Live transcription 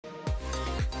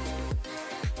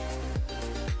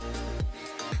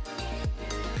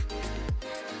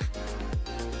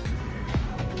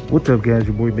What's up, guys?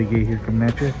 Your boy Big A here coming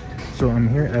at you. So I'm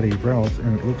here at a Ralph's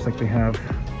and it looks like they have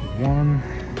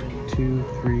 1, 2,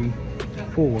 3,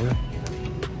 4,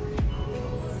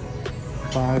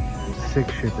 5,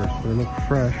 6 shippers. They look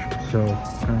fresh, so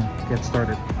I'm gonna get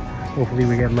started. Hopefully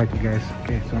we get lucky, guys.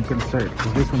 Okay, so I'm gonna start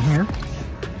with this one here.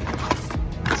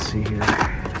 Let's see here.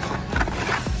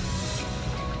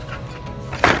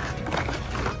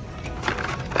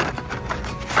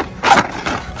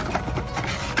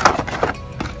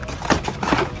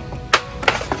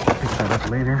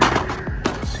 Later.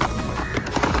 Let's see.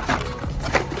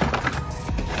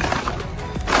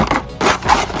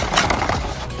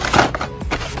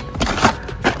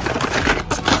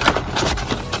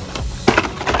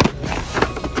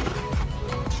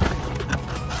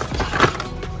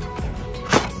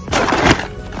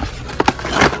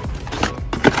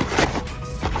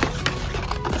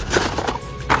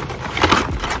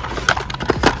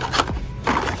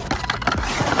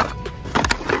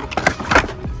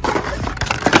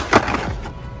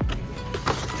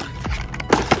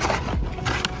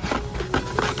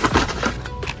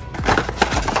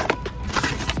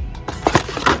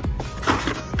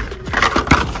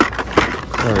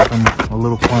 Sorry if I'm a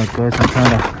little quiet, guys. I'm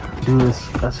trying to do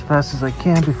this as fast as I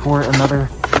can before another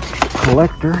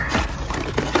collector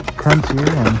comes here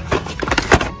and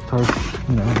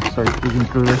starts digging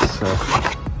through this. So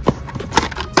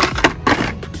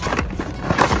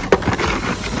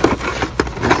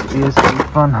this is a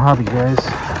fun hobby, guys.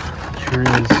 It sure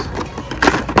is.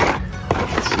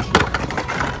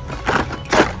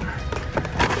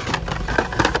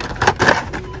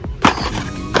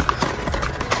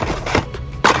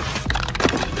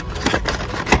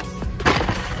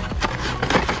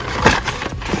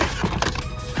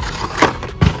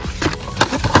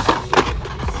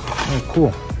 Oh,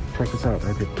 cool. Check this out.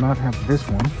 I did not have this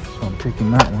one, so I'm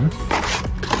taking that one.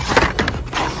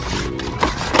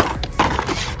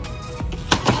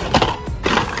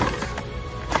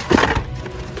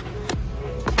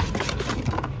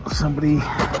 Somebody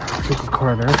took a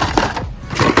car there.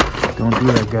 Don't do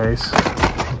that, guys.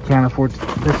 If you can't afford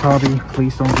this hobby,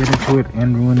 please don't get into it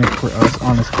and ruin it for us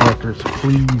honest collectors.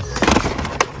 Please.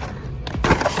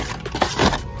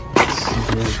 Let's see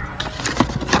here.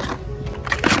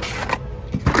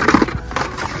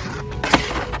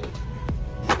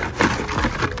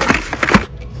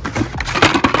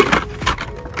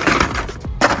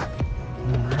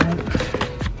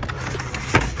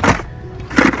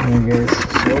 Guys,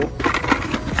 so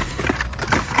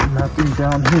nothing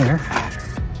down here,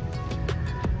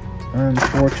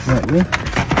 unfortunately.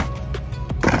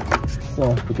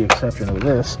 Well, with the exception of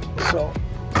this. So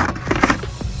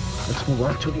let's move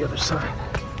on to the other side.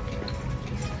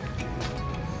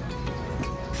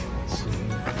 Let's see.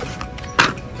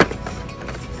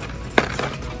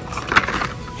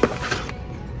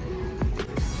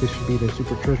 This should be the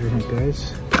super treasure hunt,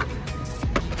 guys.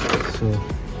 So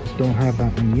don't have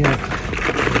that one yet.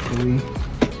 Hopefully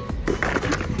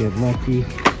get lucky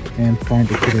and find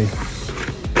it today.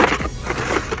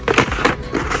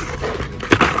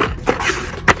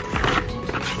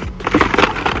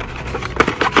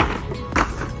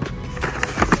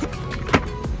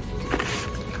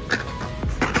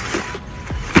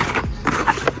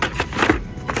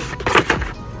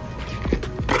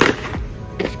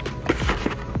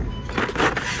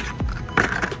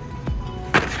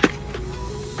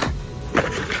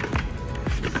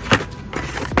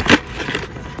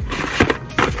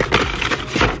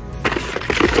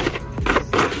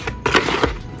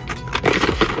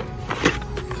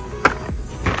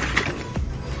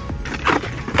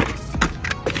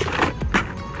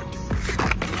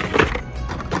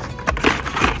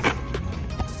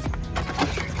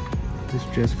 This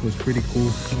Jessica's pretty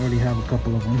cool. I already have a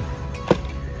couple of them.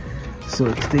 So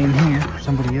it's staying here for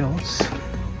somebody else.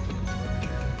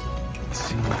 Let's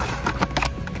see.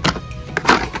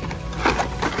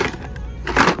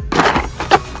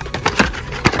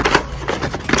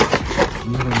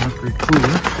 Another Mercury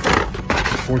Cooler.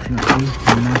 Fortunately,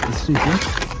 not the super.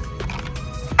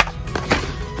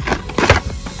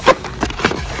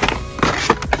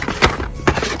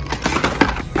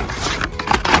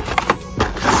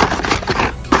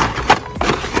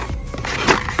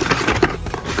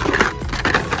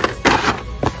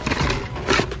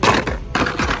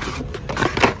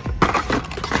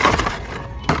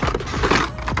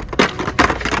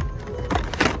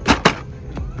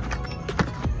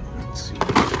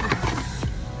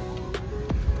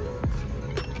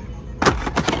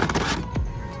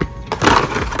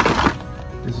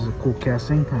 This is a cool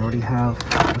casting. I already have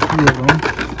a few of them.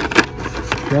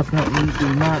 Definitely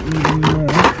do not need any more.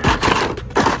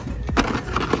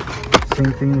 So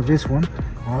Same thing with this one.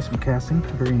 Awesome casting.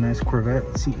 Very nice Corvette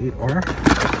C8R. We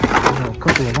have a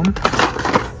couple of them.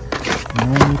 No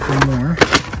need for more.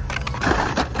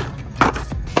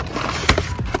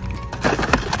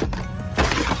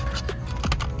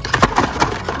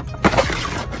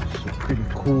 So pretty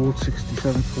cool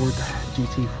 67 Ford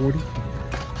GT40.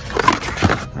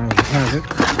 I already have it.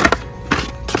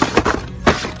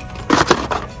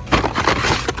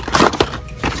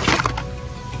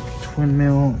 Twin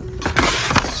mill.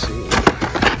 Let's see.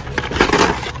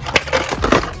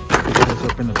 Put those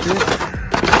up in a bit.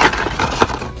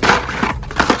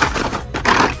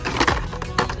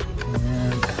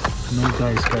 And no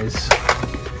dice, guys.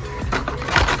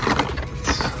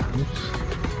 Oops.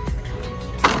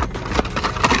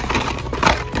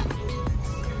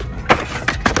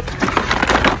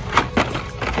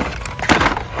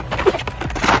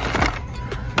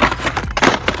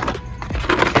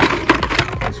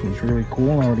 This one's really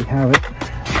cool. I already have it.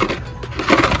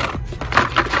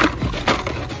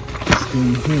 This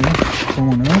thing here,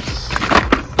 someone else.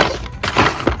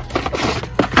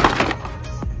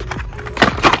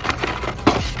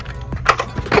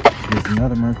 Here's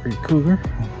another Mercury Cougar.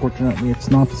 Unfortunately, it's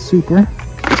not the Super.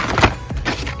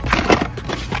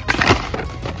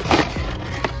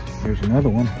 Here's another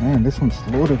one. Man, this one's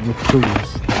loaded with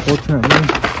Cougars. Unfortunately,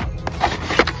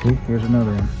 see, here's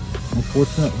another one.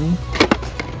 Unfortunately,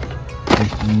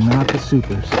 it's not the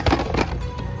Supers.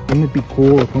 Wouldn't it be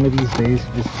cool if one of these days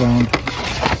you just found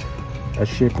a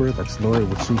shipper that's loaded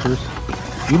with Supers?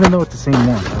 Even though it's the same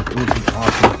one, like, it would be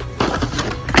awesome.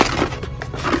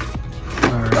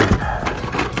 Alright.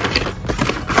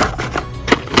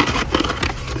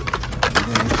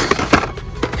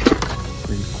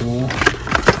 Pretty cool.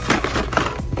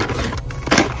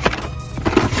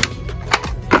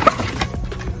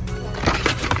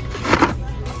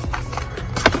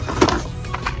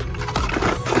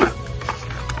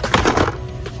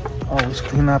 Always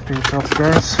clean after yourselves,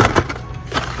 guys.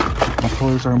 My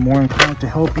toys are more inclined to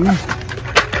help you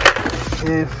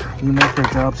if you make their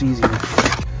jobs easier.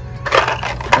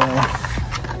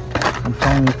 I'm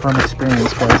telling you from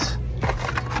experience, guys.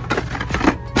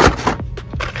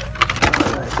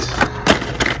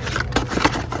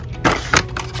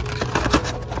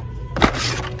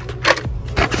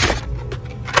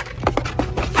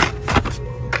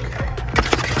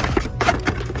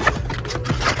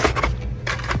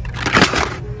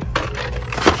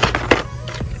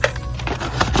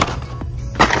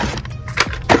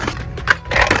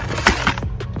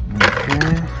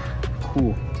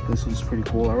 Cool. This is pretty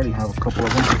cool. I already have a couple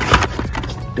of them.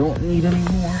 Don't need any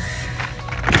more.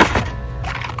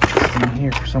 In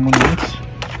here for someone else.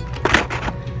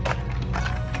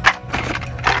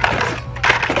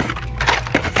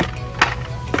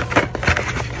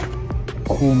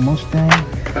 Cool Mustang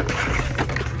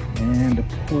and a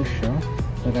Porsche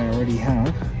that I already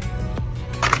have.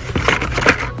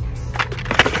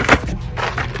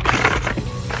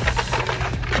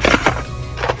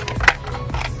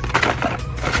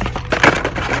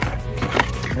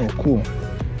 Oh, cool.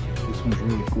 This one's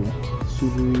really cool.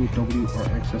 Subaru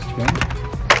WRX STI.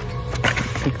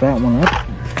 Pick that one up.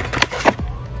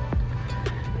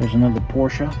 There's another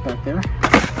Porsche back there.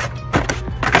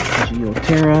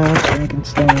 Geoterra,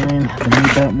 Frankenstein, the new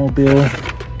Batmobile.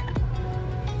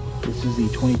 This is the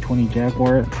 2020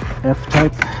 Jaguar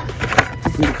F-Type.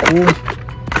 Pretty cool.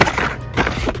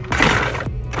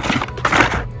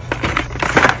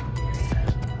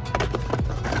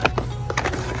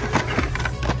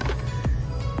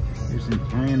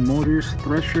 Iron Motors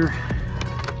Thresher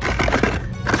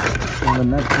from the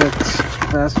Netflix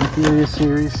Fast and Furious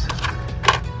series.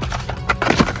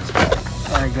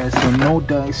 Alright guys, so no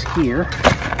dice here.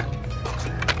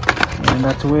 And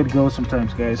that's the way it goes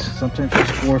sometimes, guys. Sometimes you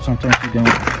score, sometimes you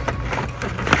don't.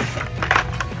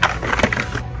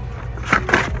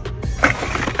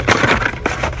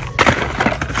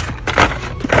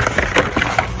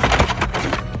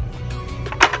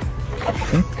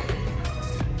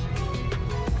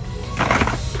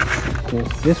 Cool.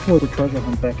 This was a treasure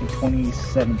hunt back in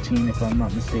 2017, if I'm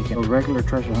not mistaken. A regular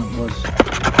treasure hunt was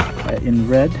in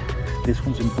red. This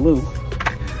one's in blue.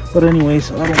 But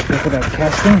anyways, I don't care for that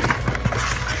casting.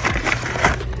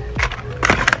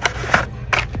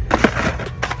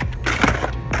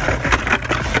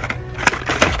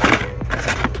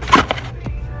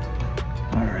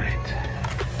 Alright.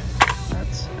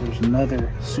 There's another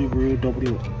Subaru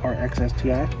WRX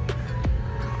STI.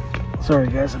 Sorry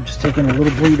guys, I'm just taking a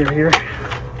little breather here.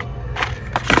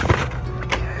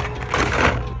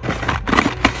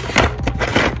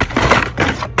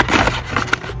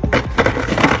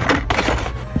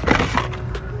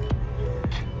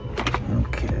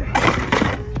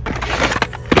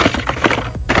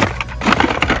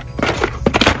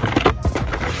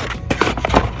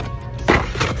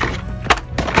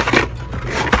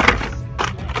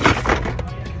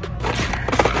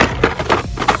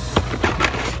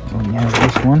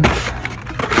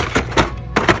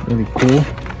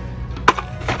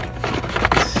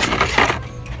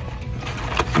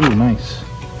 Ooh, nice.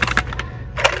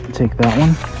 Take that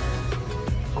one.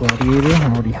 Gladiator, I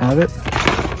already have it.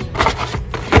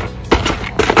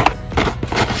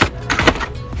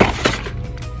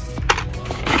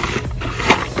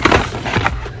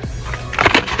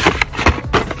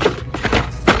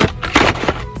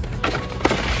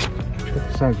 Check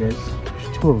this out, guys.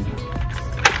 There's two of them.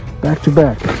 Back to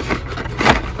back.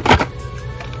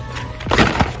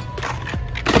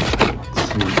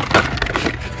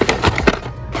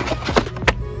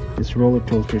 This roller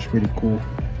toaster is pretty cool.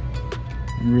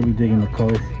 I'm really digging the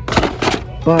color,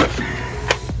 but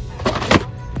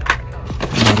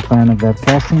I'm not a fan of that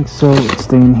casting, so it's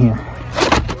staying here.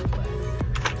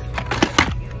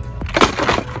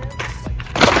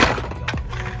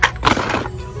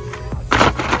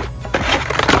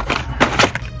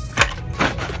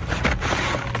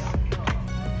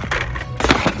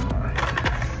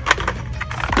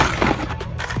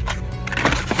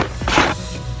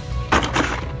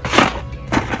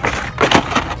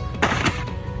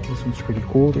 This one's pretty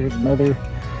cool. There's another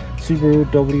Subaru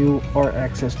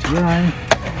WRX STI.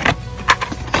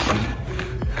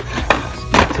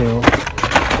 Detail.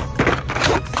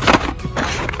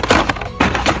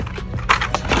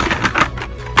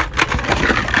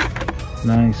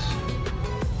 Nice.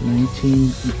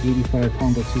 1985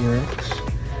 Honda CRX.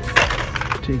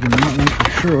 Taking that one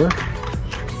for sure.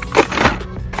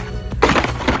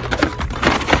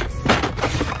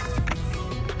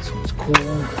 This one's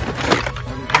cool.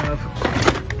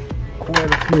 Quite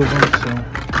a few of them, so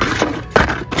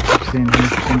staying here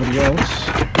for somebody else.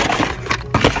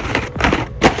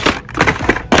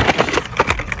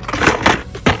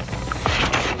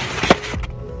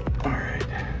 Alright.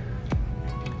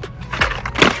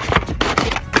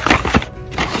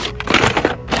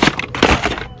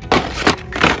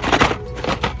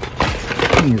 This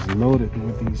thing is loaded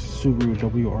with these Subaru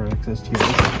WRX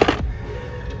STIs.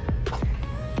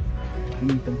 I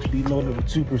need them to be loaded with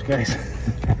supers, guys.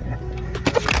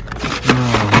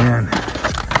 Oh man.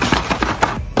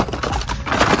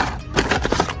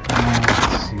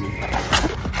 Let's see.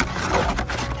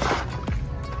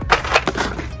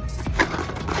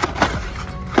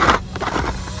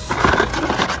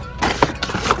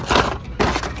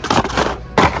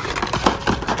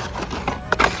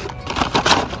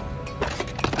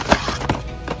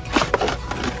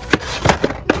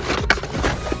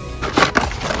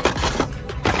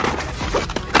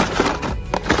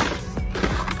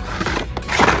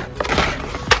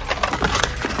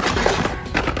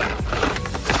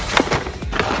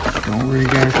 Don't worry,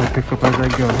 guys, I'll pick up as I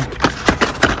go.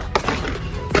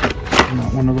 I'm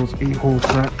not one of those a-holes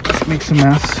that just makes a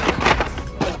mess.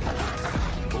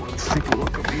 Let's take a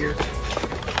look up here.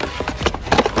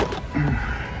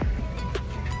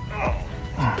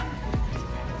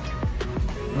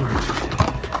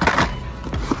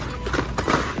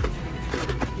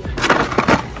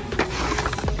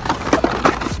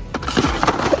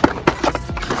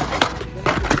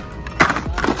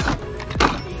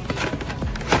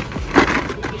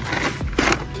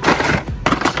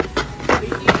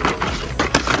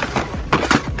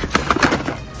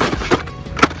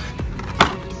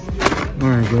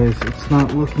 Alright guys, it's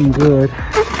not looking good.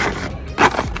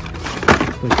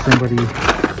 Looks like somebody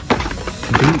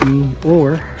beat me,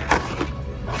 or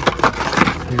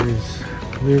there's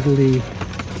literally,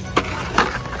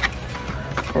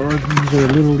 or these are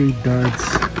literally duds.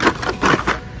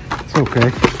 It's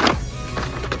okay.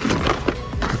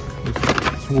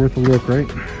 It's worth a look, right?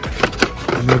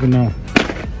 You never know.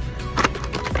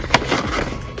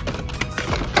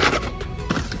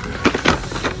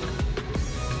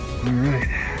 Alright,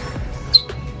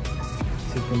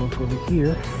 let's take a look over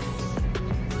here.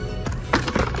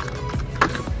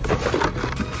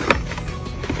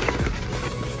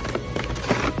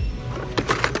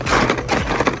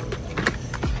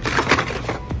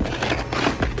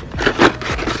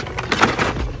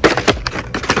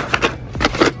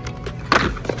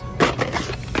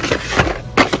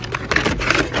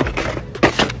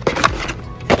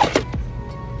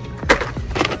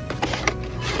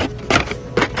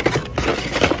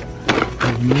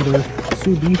 Another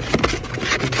Subi,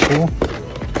 pretty cool.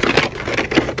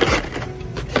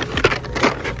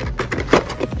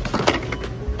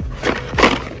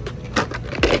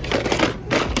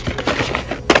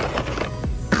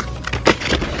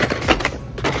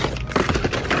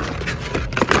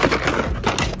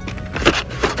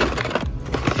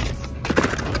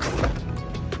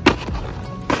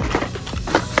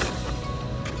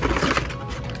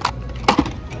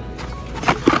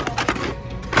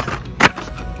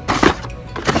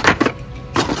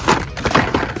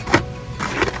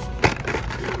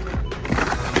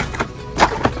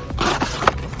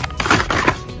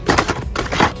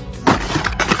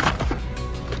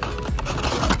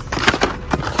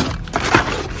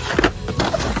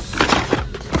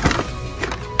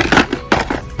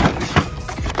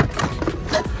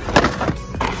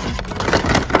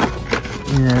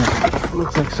 Yeah,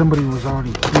 looks like somebody was already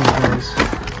here, guys.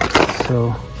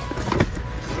 So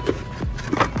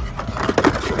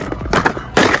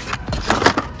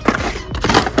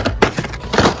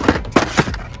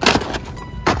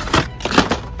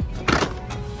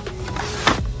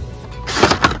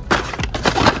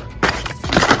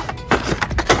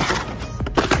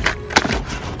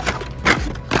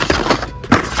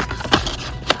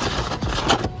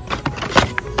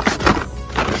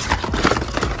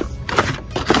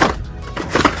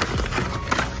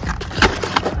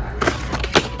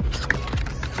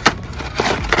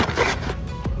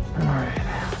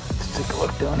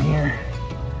down here.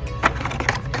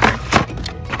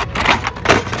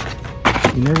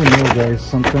 You never know, guys.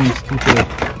 Sometimes people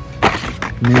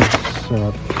miss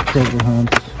treasure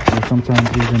hunts, or sometimes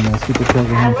even super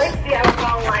treasure hunts. Alex, you have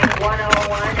call line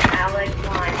 101, Alex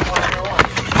line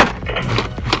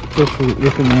 101. Especially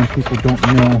if and when people don't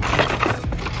know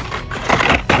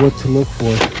what to look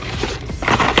for.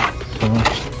 So,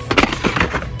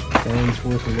 it's always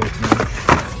worth a look, man.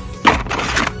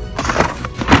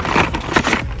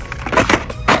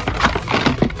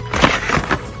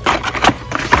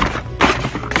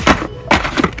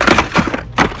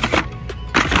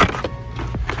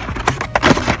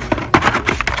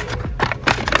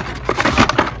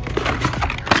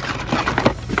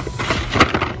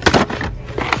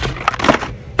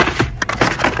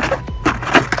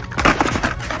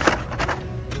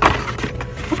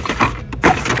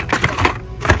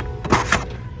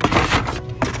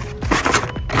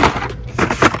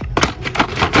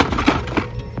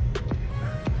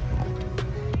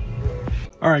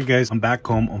 Alright guys, I'm back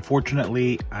home.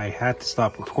 Unfortunately, I had to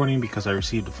stop recording because I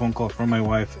received a phone call from my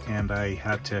wife and I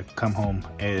had to come home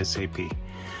ASAP.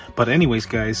 But anyways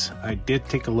guys, I did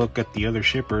take a look at the other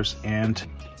shippers and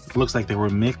it looks like they were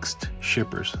mixed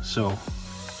shippers. So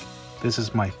this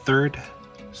is my third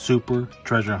super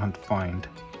treasure hunt find.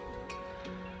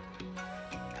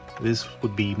 This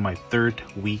would be my third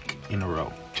week in a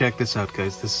row. Check this out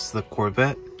guys, this is the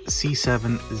Corvette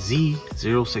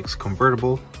C7Z06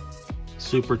 convertible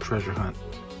super treasure hunt.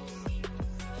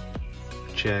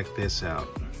 Check this out.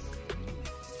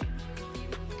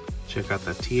 Check out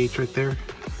that TH right there.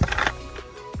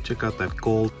 Check out that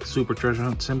gold super treasure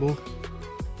hunt symbol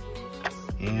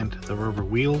and the rubber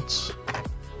wheels.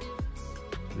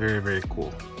 Very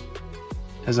cool.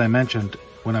 As I mentioned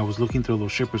when I was looking through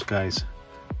those shippers, guys,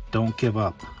 don't give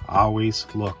up. Always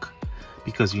look,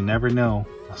 because you never know,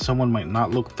 someone might not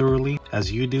look thoroughly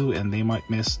as you do and they might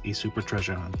miss a super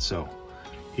treasure hunt. So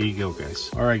here you go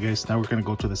guys. Alright guys, now we're gonna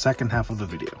go to the second half of the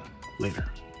video later.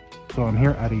 So I'm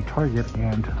here at a Target,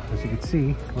 and as you can see,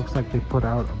 it looks like they put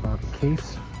out about a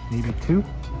case, maybe two.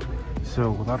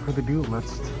 So without further ado,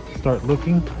 let's start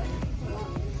looking.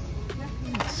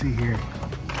 Let's see here.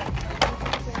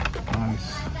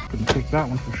 Nice. Couldn't pick that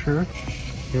one for sure.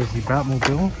 Here's the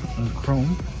Batmobile in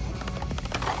chrome.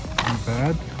 Not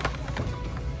bad.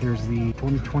 Here's the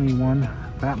 2021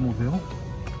 Batmobile.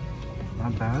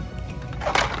 Not bad.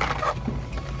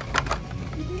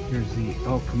 Here's the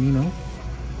El Camino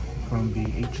from the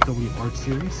HW Art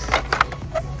Series.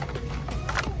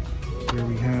 Here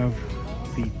we have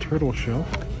the Turtle Shell.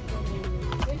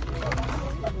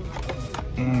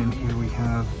 And here we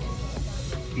have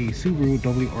a Subaru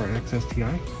WRX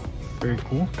STI. Very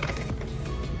cool.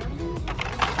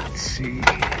 Let's see.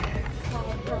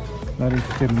 Not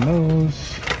interested in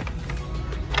those.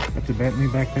 Got the Bentley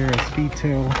back there, a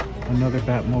Speedtail, another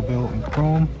Batmobile in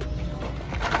chrome.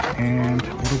 And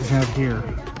what do we have here?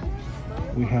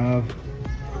 We have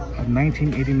a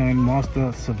 1989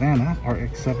 Mazda Savannah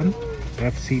RX-7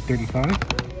 FC35.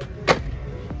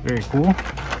 Very cool.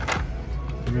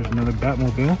 Here's another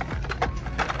Batmobile.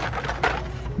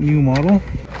 New model.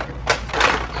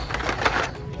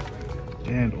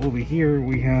 And over here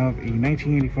we have a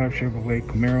 1985 Chevrolet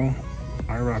Camaro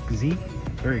IROC Z.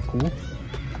 Very cool.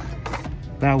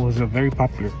 That was a very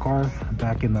popular car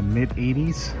back in the mid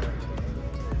 80s.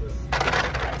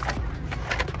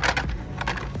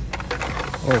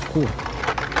 Oh, cool.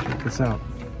 Check this out.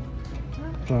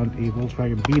 Found a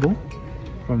Volkswagen Beetle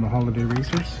from the Holiday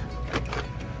Racers.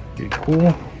 Pretty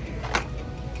cool.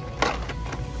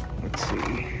 Let's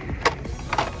see.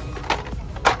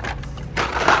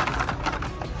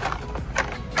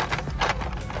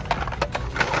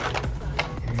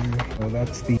 Oh,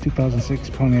 that's the 2006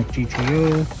 Pontiac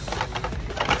GTO.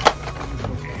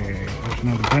 Okay, there's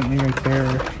another Bentley right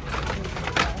there.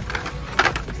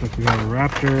 Looks like we have a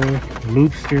Raptor,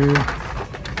 Loopster.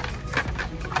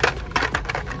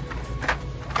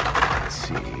 Let's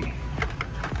see.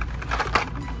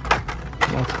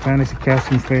 Lots of Fantasy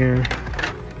Casting Fair.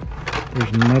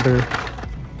 There's another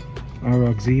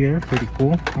IROC ZR, pretty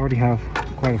cool. I already have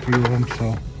quite a few of them, so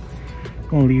I'm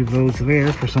gonna leave those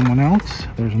there for someone else.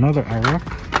 There's another IROC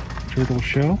turtle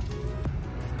shell,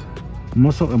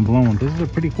 muscle and blown. This is a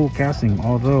pretty cool casting,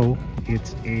 although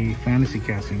it's a fantasy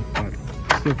casting, but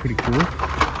still pretty cool.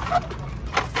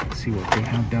 Let's see what they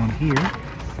have down here.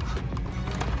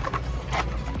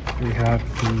 We have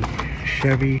the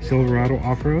Chevy Silverado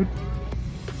off-road.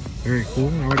 Very cool.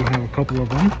 I already have a couple of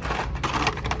them.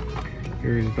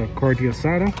 Here's the Cordia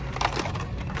Sada.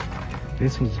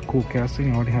 This was a cool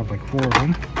casting. I already have like 4 of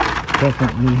them.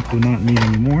 Definitely do not need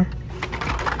any more.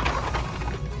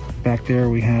 Back there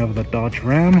we have the Dodge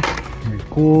Ram. Very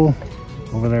cool.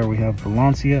 Over there we have the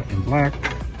Lancia in black.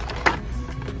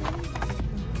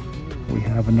 We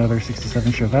have another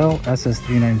 67 Chevelle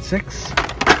SS396.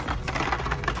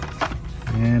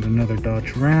 And another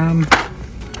Dodge Ram. Let's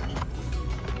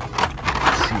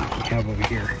see what we have over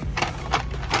here.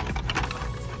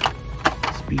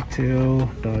 Speedtail,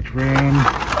 Dodge Ram,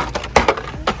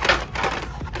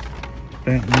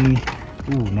 Bentley.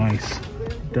 Ooh, nice.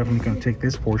 Definitely gonna take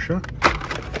this Porsche.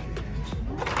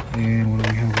 And what do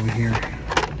we have over here?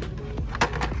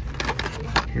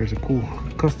 Here's a cool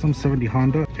custom 70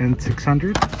 Honda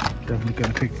N600. Definitely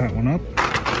gonna pick that one up.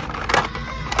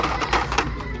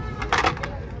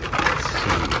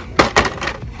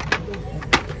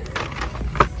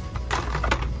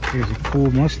 Here's a cool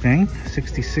Mustang,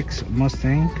 66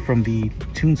 Mustang from the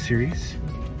Tune series.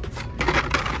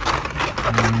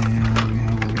 And we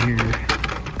have over here, we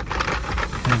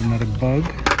have another Bug,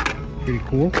 pretty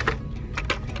cool.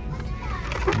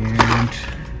 And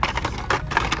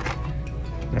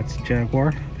that's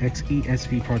Jaguar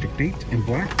XESV Project 8 in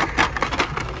black.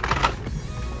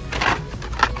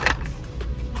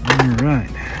 All right.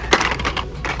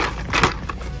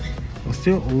 I'm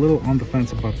still a little on the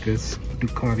fence about this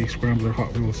Ducati Scrambler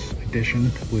Hot Wheels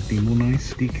edition with the Moon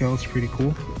Ice decals. Pretty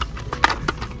cool.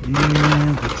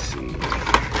 And let's see.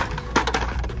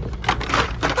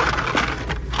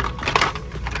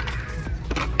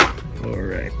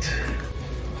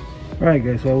 Alright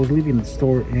guys, so I was leaving the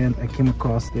store and I came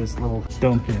across this little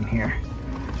stone pin here.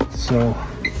 So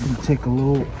I'm gonna take a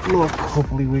little look.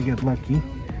 Hopefully we get lucky.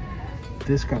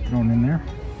 This got thrown in there.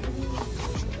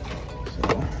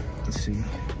 So let's see.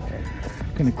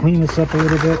 I'm gonna clean this up a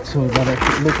little bit so that I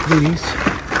can look through these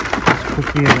as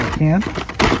quickly as I can.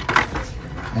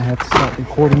 I had to stop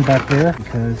recording back there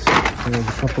because there was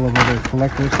a couple of other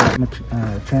collectors that had much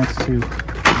chance to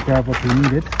grab what they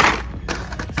needed.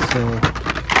 So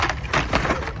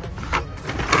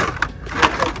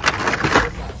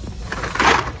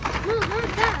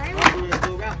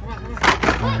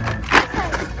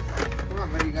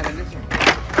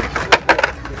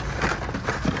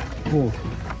cool.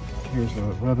 Here's the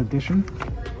Rev edition.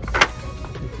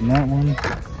 And that one,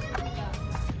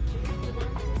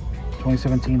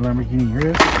 2017 Lamborghini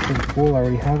Urus. Pretty cool. I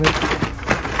already have it.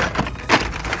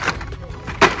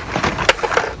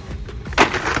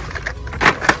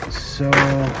 So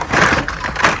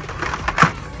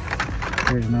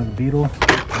here's another Beetle.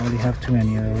 I already have too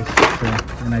many of those. So,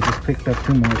 and I just picked up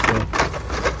 2 more. So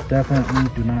definitely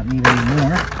do not need any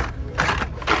more.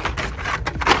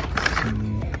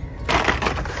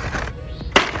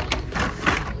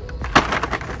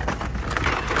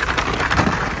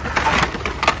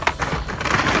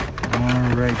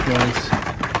 Alright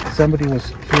guys, somebody was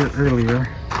here earlier,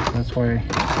 that's why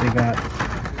they got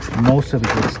most of the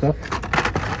good stuff.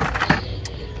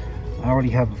 I already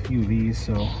have a few of these,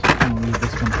 so I'm gonna leave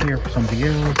this one here for somebody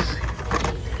else.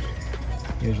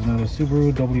 Here's another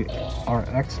Subaru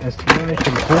WRX STI,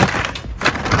 pretty cool.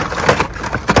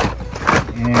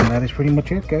 And that is pretty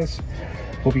much it guys.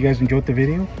 Hope you guys enjoyed the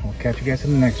video. I'll catch you guys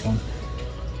in the next one.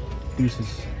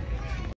 Deuces.